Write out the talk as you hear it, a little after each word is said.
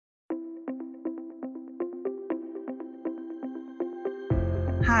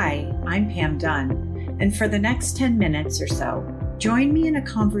Hi, I'm Pam Dunn, and for the next 10 minutes or so, join me in a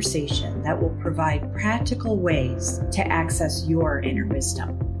conversation that will provide practical ways to access your inner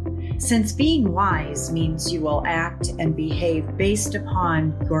wisdom. Since being wise means you will act and behave based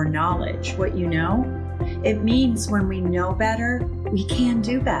upon your knowledge, what you know, it means when we know better, we can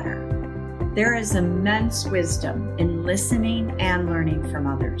do better. There is immense wisdom in listening and learning from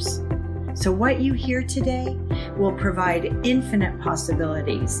others. So what you hear today will provide infinite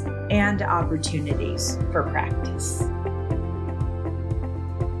possibilities and opportunities for practice.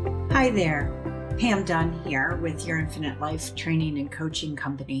 Hi there, Pam Dunn here with your Infinite Life Training and Coaching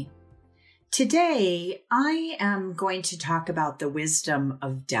Company. Today, I am going to talk about the wisdom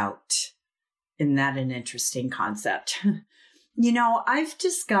of doubt. Isn't that an interesting concept? You know, I've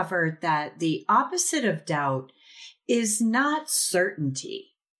discovered that the opposite of doubt is not certainty.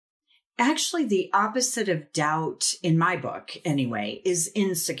 Actually, the opposite of doubt, in my book anyway, is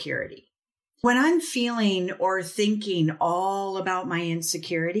insecurity. When I'm feeling or thinking all about my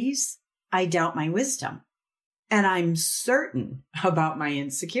insecurities, I doubt my wisdom. And I'm certain about my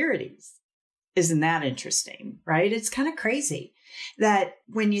insecurities. Isn't that interesting, right? It's kind of crazy that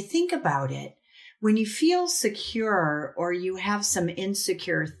when you think about it, when you feel secure or you have some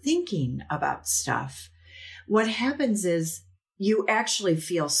insecure thinking about stuff, what happens is you actually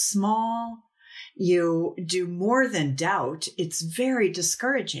feel small. You do more than doubt. It's very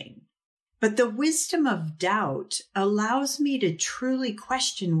discouraging. But the wisdom of doubt allows me to truly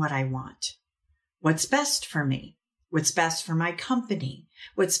question what I want. What's best for me? What's best for my company?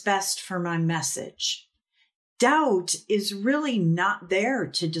 What's best for my message? Doubt is really not there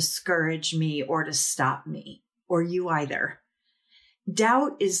to discourage me or to stop me, or you either.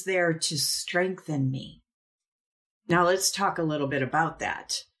 Doubt is there to strengthen me. Now let's talk a little bit about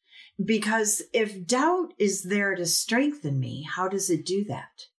that. Because if doubt is there to strengthen me, how does it do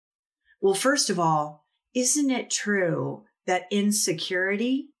that? Well, first of all, isn't it true that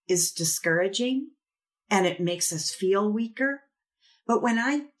insecurity is discouraging and it makes us feel weaker? But when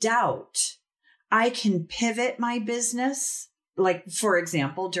I doubt, I can pivot my business. Like, for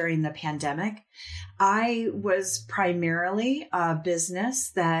example, during the pandemic, I was primarily a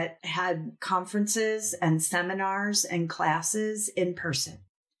business that had conferences and seminars and classes in person.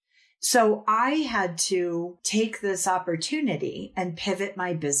 So I had to take this opportunity and pivot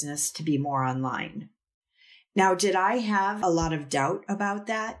my business to be more online. Now, did I have a lot of doubt about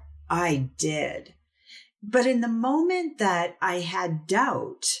that? I did. But in the moment that I had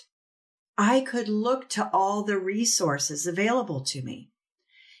doubt, I could look to all the resources available to me.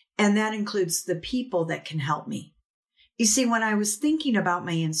 And that includes the people that can help me. You see, when I was thinking about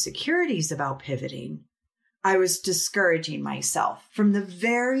my insecurities about pivoting, I was discouraging myself from the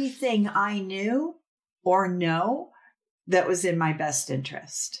very thing I knew or know that was in my best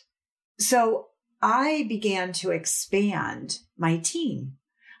interest. So I began to expand my team.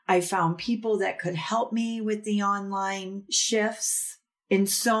 I found people that could help me with the online shifts in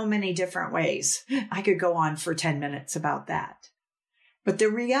so many different ways. I could go on for 10 minutes about that. But the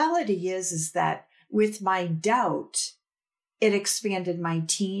reality is that with my doubt, it expanded my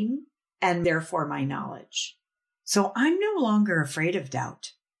team and therefore my knowledge. So I'm no longer afraid of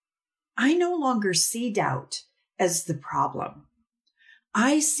doubt. I no longer see doubt as the problem.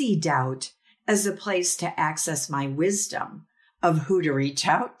 I see doubt as a place to access my wisdom of who to reach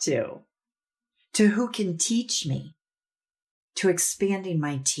out to who can teach me, to expanding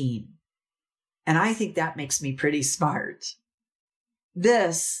my team. And I think that makes me pretty smart.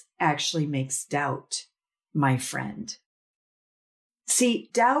 This actually makes doubt my friend. See,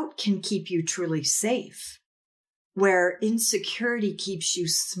 doubt can keep you truly safe, where insecurity keeps you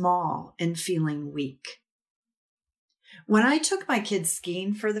small and feeling weak. When I took my kids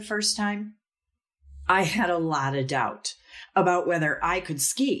skiing for the first time, I had a lot of doubt about whether I could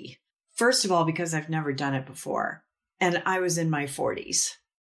ski. First of all, because I've never done it before. And I was in my 40s.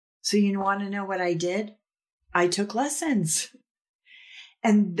 So you want to know what I did? I took lessons.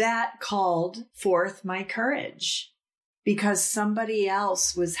 And that called forth my courage because somebody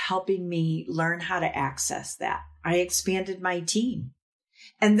else was helping me learn how to access that. I expanded my team.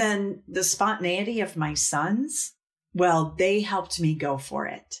 And then the spontaneity of my sons, well, they helped me go for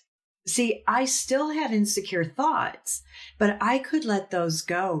it. See, I still had insecure thoughts, but I could let those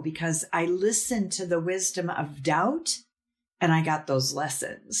go because I listened to the wisdom of doubt and I got those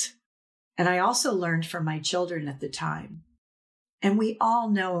lessons. And I also learned from my children at the time. And we all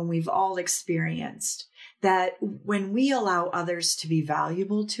know and we've all experienced that when we allow others to be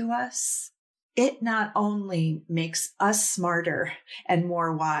valuable to us, it not only makes us smarter and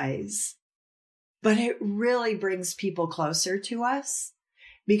more wise, but it really brings people closer to us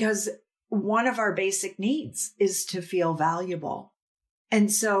because one of our basic needs is to feel valuable.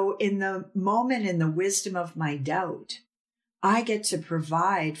 And so in the moment, in the wisdom of my doubt, I get to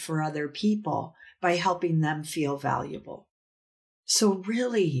provide for other people by helping them feel valuable. So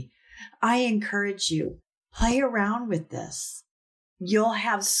really, I encourage you, play around with this. You'll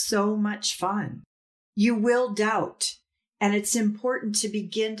have so much fun. You will doubt. And it's important to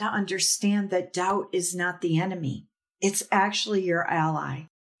begin to understand that doubt is not the enemy. It's actually your ally.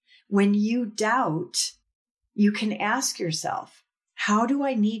 When you doubt, you can ask yourself, how do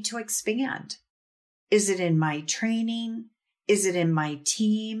I need to expand? Is it in my training? Is it in my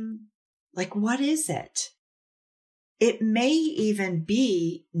team? Like, what is it? It may even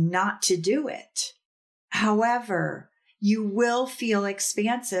be not to do it. However, you will feel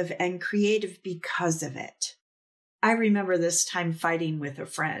expansive and creative because of it. I remember this time fighting with a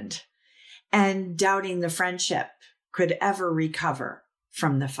friend and doubting the friendship could ever recover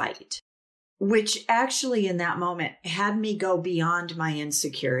from the fight, which actually in that moment had me go beyond my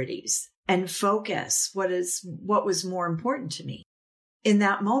insecurities and focus what was more important to me. In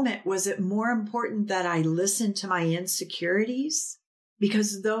that moment, was it more important that I listened to my insecurities?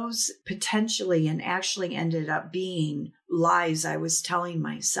 Because those potentially and actually ended up being lies I was telling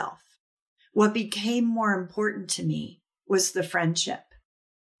myself. What became more important to me was the friendship.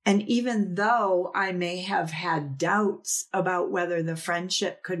 And even though I may have had doubts about whether the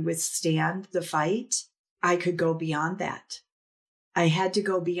friendship could withstand the fight, I could go beyond that. I had to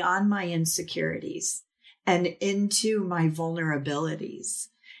go beyond my insecurities and into my vulnerabilities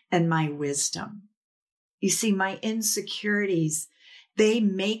and my wisdom. You see, my insecurities, they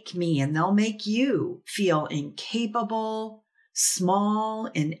make me and they'll make you feel incapable, small,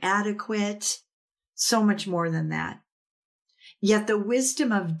 inadequate, so much more than that. Yet the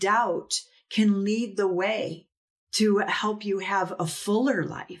wisdom of doubt can lead the way to help you have a fuller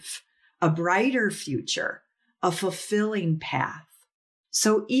life, a brighter future, a fulfilling path.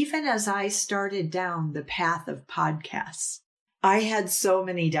 So even as I started down the path of podcasts, I had so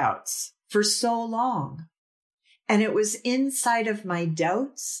many doubts for so long. And it was inside of my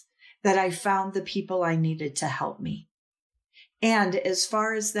doubts that I found the people I needed to help me. And as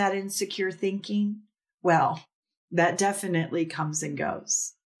far as that insecure thinking, well, that definitely comes and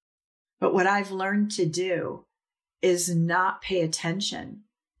goes. But what I've learned to do is not pay attention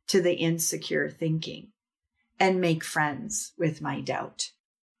to the insecure thinking and make friends with my doubt.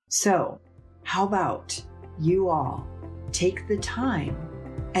 So how about you all take the time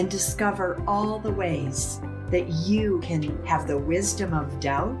and discover all the ways that you can have the wisdom of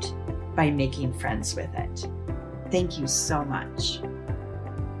doubt by making friends with it. Thank you so much.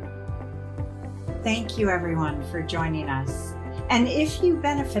 Thank you, everyone, for joining us. And if you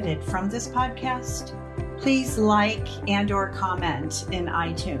benefited from this podcast, please like and/or comment in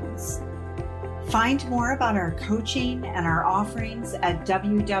iTunes. Find more about our coaching and our offerings at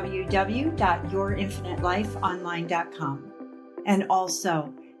www.yourinfinitelifeonline.com. And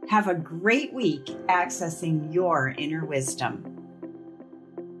also, have a great week accessing your inner wisdom.